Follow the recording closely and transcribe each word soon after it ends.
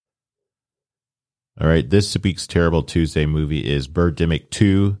All right, this week's Terrible Tuesday movie is Birdemic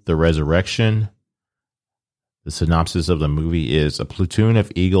 2, The Resurrection. The synopsis of the movie is a platoon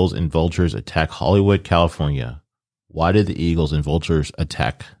of eagles and vultures attack Hollywood, California. Why did the eagles and vultures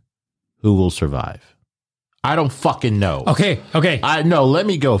attack? Who will survive? I don't fucking know. Okay. Let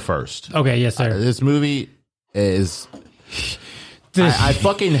me go first. Okay, yes, sir. This movie is... I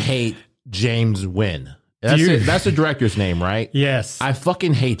fucking hate James Wynn. That's the director's name, right? Yes. I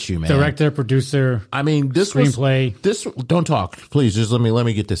fucking hate you, man. Director, producer. I mean, this screenplay. Don't talk, please. Just let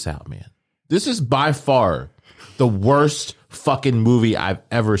me get this out, man. This is by far the worst fucking movie I've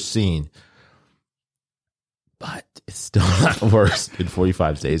ever seen. But it's still not worse than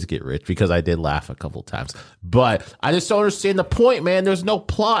 45 Days to Get Rich because I did laugh a couple times. But I just don't understand the point, man. There's no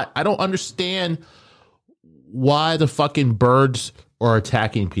plot. I don't understand why the fucking birds are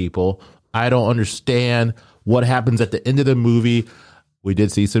attacking people. I don't understand what happens at the end of the movie. We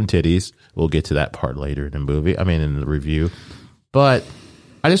did see some titties. We'll get to that part later in the movie. I mean, in the review. But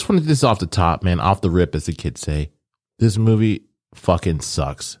I just wanted this off the top, man. Off the rip, as the kids say. This movie fucking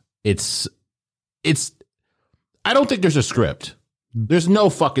sucks. It's. I don't think there's a script. There's no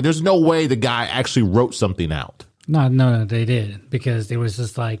way the guy actually wrote something out. No, they did. Because it was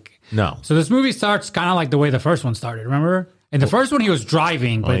just like. No. So this movie starts kind of like the way the first one started, remember? And the first one he was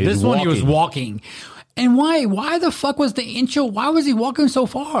driving, but this one he was walking. And why? Why the fuck was the intro? Why was he walking so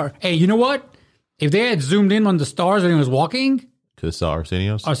far? Hey, you know what? If they had zoomed in on the stars when he was walking, could have saw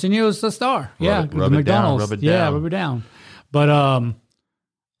Arsenio's. Arsenio's the star. Rub it down. Rub it down. But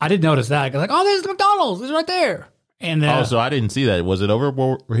I didn't notice that. I was like, oh, there's the McDonald's. It's right there. And so I didn't see that. Was it over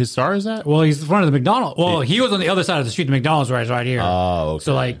where his star is at? Well, he's in front of the McDonald's. Well, he was on the other side of the street. The McDonald's right here. Oh, okay.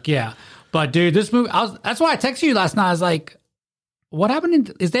 So like, yeah. But dude, this movie. That's why I texted you last night. I was like, what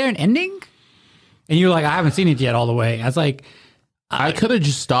happened? Is there an ending? And you were like, I haven't seen it yet all the way. I was like, I could have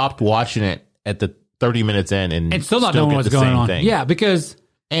just stopped watching it at the 30 minutes in and still not knowing what's going on. Thing. Yeah, because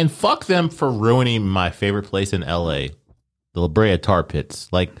and fuck them for ruining my favorite place in LA, the La Brea Tar Pits.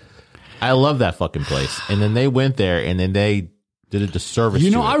 Like, I love that fucking place. And then they went there and then they did a disservice.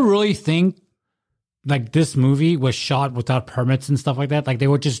 You know, I really think like this movie was shot without permits and stuff like that. Like they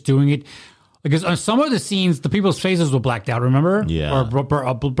were just doing it. Because on some of the scenes, the people's faces were blacked out, remember? Yeah. Or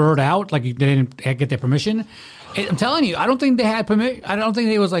blurred out, like they didn't get their permission. I'm telling you, I don't think they had permission. I don't think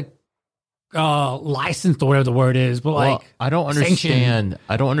they was like licensed or whatever the word is. But like, I don't understand. Sanctioned.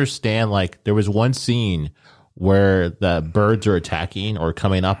 I don't understand. Like, there was one scene where the birds are attacking or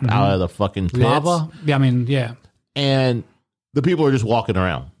coming up out of the fucking pits. Lava? Yeah, I mean, yeah. And the people are just walking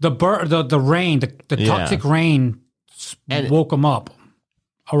around. The rain, the toxic rain woke them up.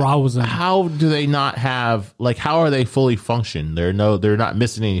 How do they not have like? How are they fully function? They're not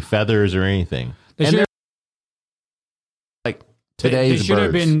missing any feathers or anything. Like today's they should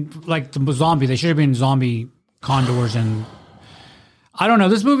have been like the zombie. They should have been zombie condors, and I don't know.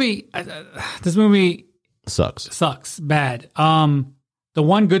 This movie sucks bad. The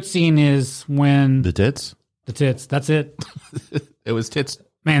one good scene is when the tits. That's it. It was tits.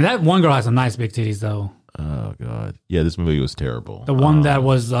 Man, that one girl has some nice big titties though. Oh god, yeah, this movie was terrible. The one that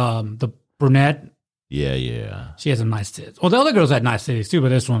was the brunette. Yeah. She has some nice tits. Well, the other girls had nice titties too, but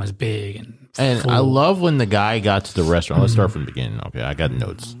this one is big and I love when the guy got to the restaurant. Let's start from the beginning. Okay, I got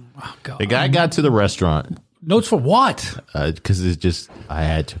notes. Oh, god. The guy got to the restaurant. Notes for what? Because it's just I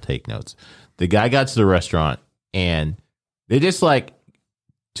had to take notes. The guy got to the restaurant and they just like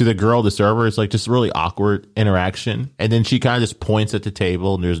to the girl, the server. It's like just really awkward interaction, and then she kind of just points at the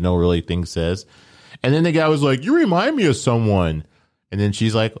table and there's no really thing says. And then the guy was like, "You remind me of someone." And then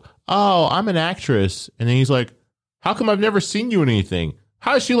she's like, "Oh, I'm an actress." And then he's like, "How come I've never seen you in anything?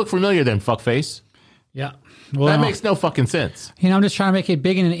 How does she look familiar then, fuckface?" Yeah. Well, that makes no fucking sense. You know, I'm just trying to make it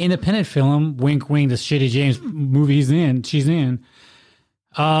big in an independent film. Wink, wink, the shitty James movie she's in.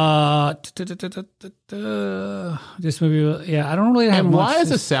 This movie, yeah, I don't really have much. Why is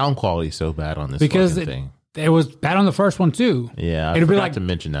the sound quality so bad on this thing? It was bad on the first one too. Yeah, I forgot to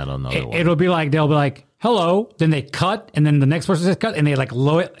mention that on another one. It'll be like they'll be like, "Hello," then they cut, and then the next person says cut, and they like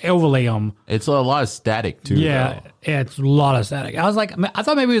overlay them. It's a lot of static too. Yeah, it's a lot of static. I was like, I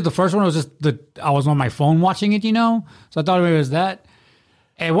thought maybe the first one was just I was on my phone watching it, you know, so I thought maybe it was that.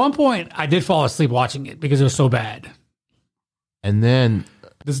 At one point, I did fall asleep watching it because it was so bad. And then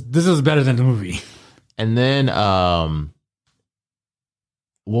this is better than the movie. And then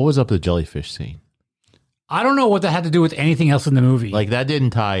what was up with the jellyfish scene? I don't know what that had to do with anything else in the movie. Like, that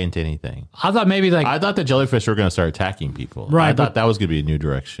didn't tie into anything. I thought maybe I thought the jellyfish were going to start attacking people. Right. I thought that was going to be a new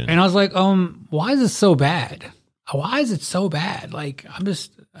direction. And I was like, why is this so bad? Why is it so bad? Like, I'm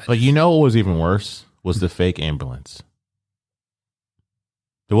just... But you know what was even worse? Was the fake ambulance.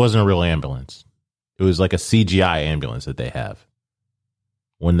 There wasn't a real ambulance. It was like a CGI ambulance that they have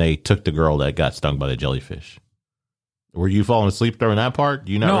when they took the girl that got stung by the jellyfish. Were you falling asleep during that part?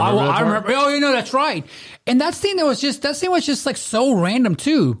 Do you not remember that part? I remember. Oh, that's right. And that scene was just like so random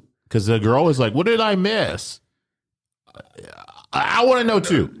too. Because the girl was like, "What did I miss?" I want to know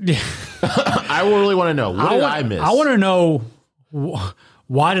too. I really want to know. What did I miss? I want to know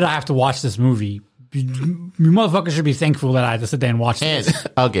why did I have to watch this movie? You motherfuckers should be thankful that I had to sit there and watch this.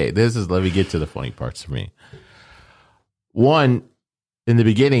 Okay, let me get to the funny parts for me. One, in the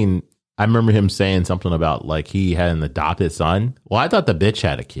beginning, I remember him saying something about like he had an adopted son. Well, I thought the bitch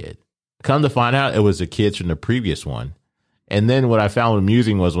had a kid. Come to find out, it was the kids from the previous one. And then what I found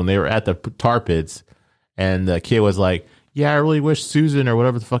amusing was when they were at the tar pits and the kid was like, "Yeah, I really wish Susan or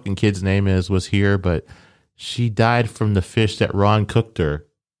whatever the fucking kid's name was here, but she died from the fish that Ron cooked her."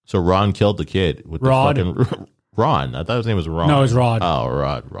 So Ron killed the kid with Rod. the fucking Ron. I thought his name was Ron. No, it was Rod. Oh,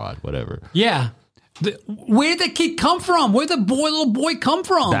 Rod, whatever. Yeah. Where did the kid come from? Where did the little boy come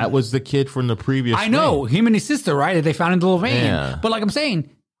from? That was the kid from the previous I know. thing. Him and his sister, right? That they found in the little van. Yeah. But like I'm saying,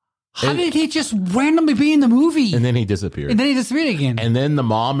 how did he just randomly be in the movie? And then he disappeared. Again. And then the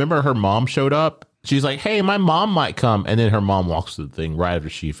mom, remember her mom showed up? She's like, "Hey, my mom might come." And then her mom walks to the thing right after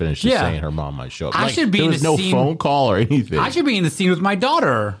she finishes saying her mom might show up. I should be there in was the no scene. phone call or anything. I should be in the scene with my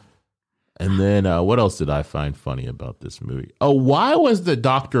daughter. And then what else did I find funny about this movie? Oh, why was the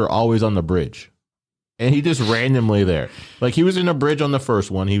doctor always on the bridge? And he just randomly there. Like he was in the bridge on the first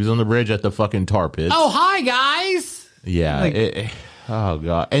one. He was on the bridge at the fucking tar pits. Oh, hi, guys. Yeah. Oh,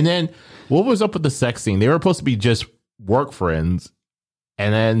 God. And then what was up with the sex scene? They were supposed to be just work friends.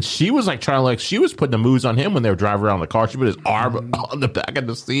 And then she was like trying to she was putting the moves on him when they were driving around the car. She put his arm on the back of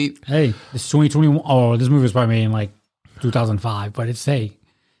the seat. Hey, this 2021. Oh, this movie was probably made in like 2005, but it's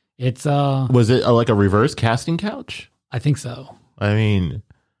Was it like a reverse casting couch? I think so. I mean,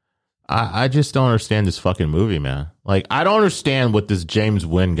 I just don't understand this fucking movie, man. Like, I don't understand what this James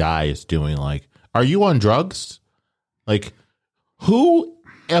Wynn guy is doing. Like, are you on drugs? Like, who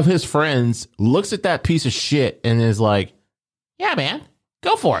of his friends looks at that piece of shit and is like, "Yeah, man,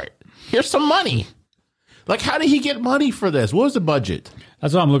 go for it. Here's some money." Like, how did he get money for this? What was the budget?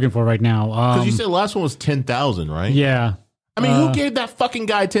 That's what I'm looking for right now. Because you said the last one was $10,000, right? Yeah. I mean, who gave that fucking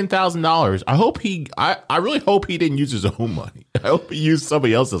guy $10,000? I really hope he didn't use his own money. I hope he used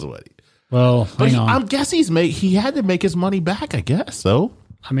somebody else's money. Well, hang on. I'm guessing he had to make his money back, I guess. So,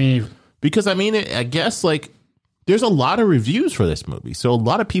 I mean, because I guess like there's a lot of reviews for this movie, so a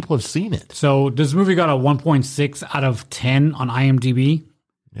lot of people have seen it. So this movie got a 1.6 out of 10 on IMDb.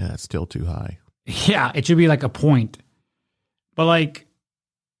 Yeah, it's still too high. Yeah, it should be like a point. But like,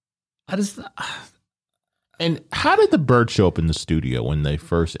 I just. And how did the bird show up in the studio when they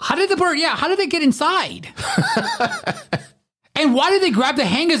first? How did they get inside? And why did they grab the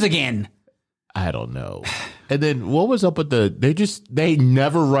hangers again? I don't know. And then what was up with they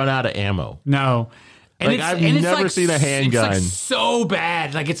never run out of ammo. No. And like I've never seen a handgun. It's like so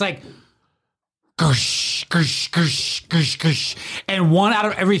bad. Like it's like gush, gush, gush, gush, gush. And 1 out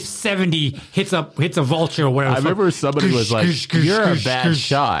of every 70 hits a vulture or whatever. I remember somebody was like, "You're a bad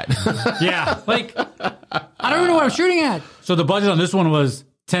shot." Yeah. Like I don't even know what I'm shooting at. So the budget on this one was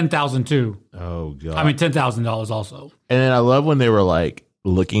 $10,000 too. Oh God. I mean $10,000 also. And then I love when they were like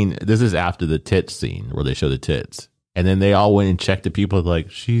looking. This is after the tits scene where they show the tits, and then they all went and checked the people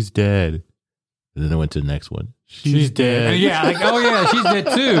like, "She's dead." And then they went to the next one. She's dead. Yeah, like oh yeah, she's dead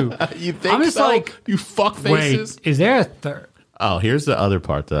too. You think I'm just so? like, you fuck faces. Wait, is there a third? Oh, here's the other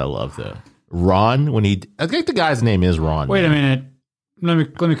part that I love though. Ron, I think the guy's name is Ron. Wait a minute. Let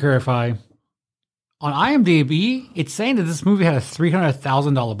me clarify. On IMDb, it's saying that this movie had a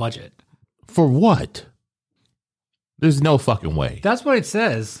 $300,000 budget. For what? There's no fucking way. That's what it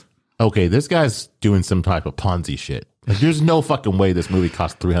says. Okay, this guy's doing some type of Ponzi shit. Like, there's no fucking way this movie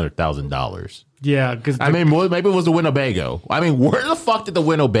cost $300,000. Yeah, because I mean, maybe it was a Winnebago. I mean, where the fuck did the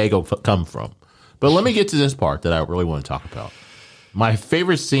Winnebago come from? But let me get to this part that I really want to talk about. My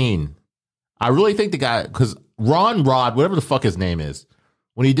favorite scene. I really think the guy, because Rod, whatever the fuck his name is,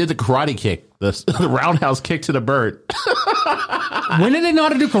 when he did the karate kick, the roundhouse kick to the bird. When did they know how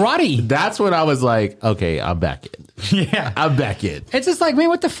to do karate? That's when I was like, okay, I'm back in. Yeah. I'm back in. It's just like, man,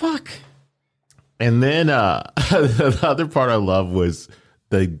 what the fuck? And then the other part I love was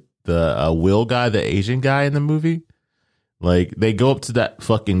the Will guy, the Asian guy in the movie. Like, they go up to that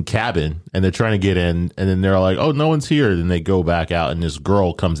fucking cabin and they're trying to get in, and then they're like, "Oh, no one's here." Then they go back out, and this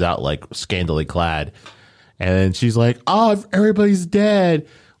girl comes out like scantily clad, and then she's like, "Oh, everybody's dead."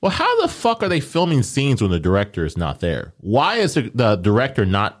 Well, how the fuck are they filming scenes when the director is not there? Why is the director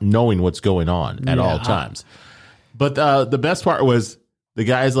not knowing what's going on at all times? But the best part was the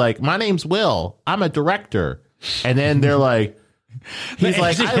guy's like, my name's Will. I'm a director. And then they're like, he's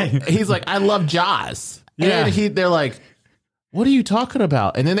like, I love Jaws. Yeah. And they're like, what are you talking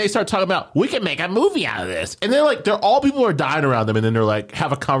about? And then they start talking about, we can make a movie out of this. And they're like, all people are dying around them. And then they're like,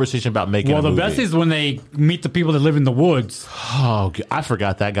 have a conversation about making a movie. Well, the best is when they meet the people that live in the woods. Oh, I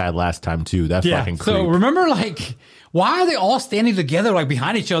forgot that guy last time too. That fucking creep. So remember, like, why are they all standing together, like,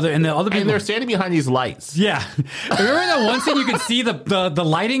 behind each other? And the other people. And they're standing behind these lights. Yeah. Remember that one scene you could see the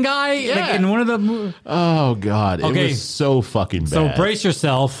lighting guy? Yeah. Like, in one of the. Oh, God. Okay. It was so fucking bad. So brace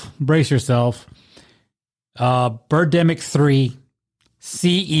yourself. Birdemic 3,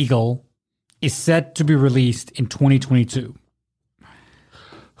 Sea Eagle, is set to be released in 2022.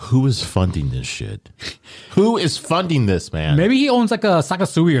 Who is funding this shit? Who is funding this, man? Maybe he owns like a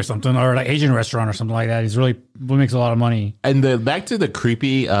Sakasui or something, or like Asian restaurant or something like that. He makes a lot of money. And back to the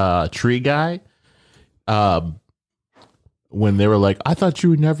creepy tree guy, when they were like, I thought you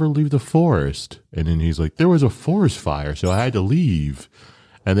would never leave the forest. And then he's like, there was a forest fire, so I had to leave.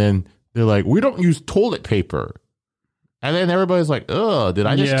 And then they're like, we don't use toilet paper. And then everybody's like, oh, did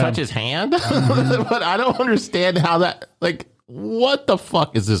I just touch his hand? Mm-hmm. But I don't understand how that, like, what the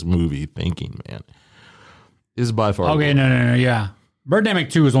fuck is this movie thinking, man? This is by far. Okay, no, yeah.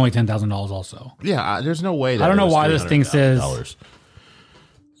 Birdemic 2 is only $10,000 also. Yeah, there's no way that I don't know why this thing says.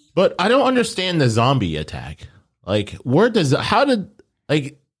 But I don't understand the zombie attack. Like,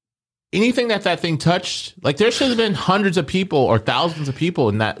 anything that thing touched, like, there should have been hundreds of people or thousands of people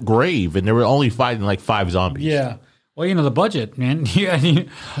in that grave, and they were only fighting like 5 zombies. Yeah. Well, the budget, man.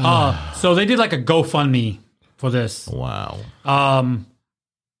 So they did like a GoFundMe for this. Wow.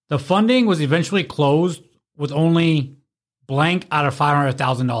 The funding was eventually closed with only blank out of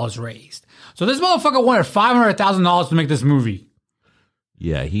 $500,000 raised. So this motherfucker wanted $500,000 to make this movie.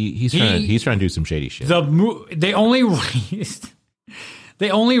 Yeah, he's trying to do some shady shit. They only raised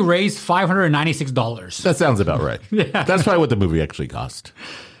 $596. That sounds about right. Yeah. That's probably what the movie actually cost.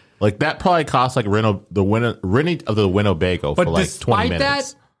 Like, that probably cost like renting of the Winnebago for like 20 minutes. But despite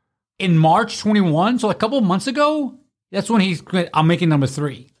that, in March 21, so a couple of months ago, that's when I'm making number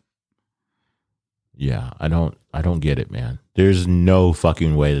 3. Yeah, I don't get it, man. There's no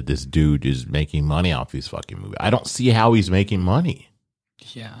fucking way that this dude is making money off these fucking movies. I don't see how he's making money.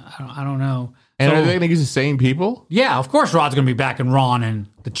 Yeah, I don't know. And are they going to use the same people? Yeah, of course Rod's going to be back in Ron and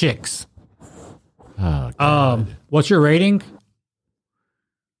the chicks. Oh, God. What's your rating?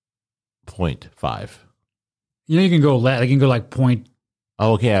 0.5. You can go like point.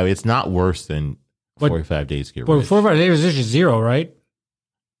 Oh, okay, it's not worse than 45 Days to Get Rich. 45 Days is just 0, right?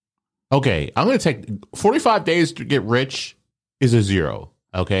 Okay, I'm going to take 45 Days to Get Rich is a 0.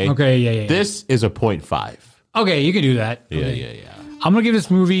 Okay. Okay. Yeah. This is a 0.5. Okay, you can do that. Okay. Yeah. I'm going to give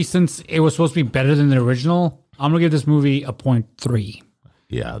this movie, since it was supposed to be better than the original, I'm going to give this movie a 0.3.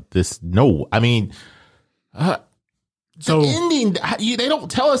 Yeah. So the ending, they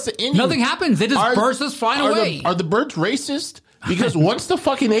don't tell us the ending. Nothing happens. They just burst us flying away. Are the birds racist? Because once the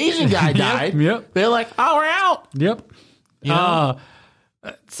fucking Asian guy died, they're like, oh, we're out. Yep.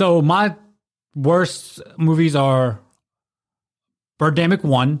 So my worst movies are Birdemic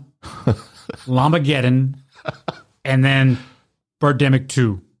 1, Llamageddon, and then Birdemic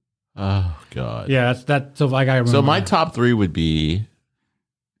 2. Oh, God. Yeah, that's so I got to remember. So my top 3 would be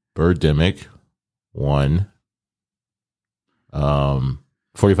Birdemic 1,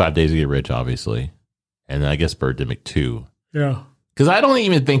 45 Days to Get Rich, obviously, and then I guess Birdemic 2. Yeah. Because I don't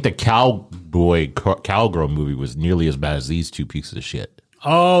even think the Cowgirl movie was nearly as bad as these two pieces of shit.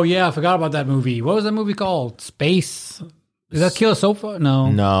 Oh, yeah, I forgot about that movie. What was that movie called? Space? Is that Killer Sofa?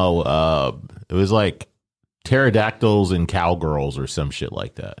 No. No, it was like Pterodactyls and Cowgirls or some shit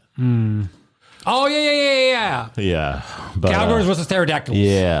like that. Oh, yeah. Yeah. But, Cowgirls versus Pterodactyls.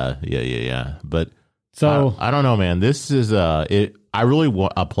 Yeah. But so I don't know, man. This is it. I really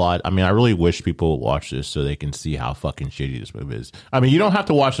applaud. I mean, I really wish people would watch this so they can see how fucking shitty this movie is. I mean, you don't have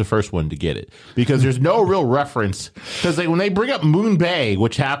to watch the first one to get it, because there's no real reference. Because when they bring up Moon Bay,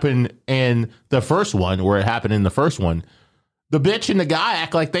 which happened in the first one, where it happened in the first one, the bitch and the guy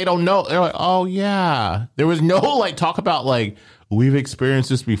act like they don't know. They're like, oh yeah. There was no like talk about like, we've experienced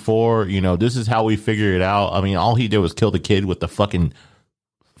this before. This is how we figure it out. I mean, all he did was kill the kid with the fucking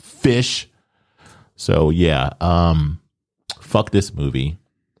fish. So yeah, fuck this movie,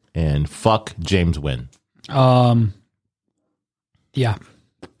 and fuck James Wan. Yeah.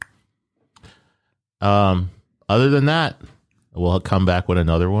 Other than that, we'll come back with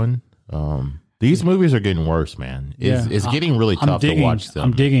another one. These movies are getting worse, man. It's getting really tough to watch them.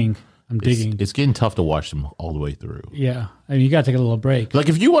 I'm digging. It's getting tough to watch them all the way through. Yeah. I mean, you got to take a little break. Like,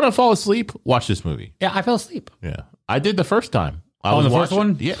 if you want to fall asleep, watch this movie. Yeah, I fell asleep. Yeah. I did the first time. On the first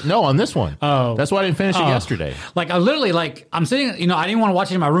one? Yeah, no, on this one. Oh. That's why I didn't finish it yesterday. Like, I literally, like, I'm sitting, you know, I didn't want to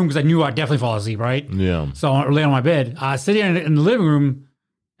watch it in my room because I knew I'd definitely fall asleep, right? Yeah. So I lay on my bed. Sitting in the living room,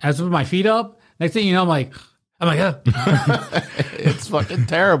 as with my feet up. Next thing you know, I'm like, It's fucking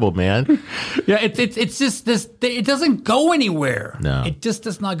terrible, man. Yeah, it's just this. It doesn't go anywhere. No. It just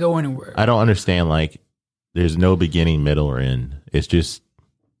does not go anywhere. I don't understand. Like, there's no beginning, middle, or end. It's just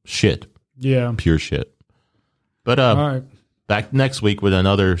shit. Yeah. Pure shit. But All right. back next week with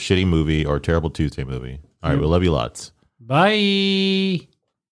another shitty movie or Terrible Tuesday movie. All right, we love you lots. Bye.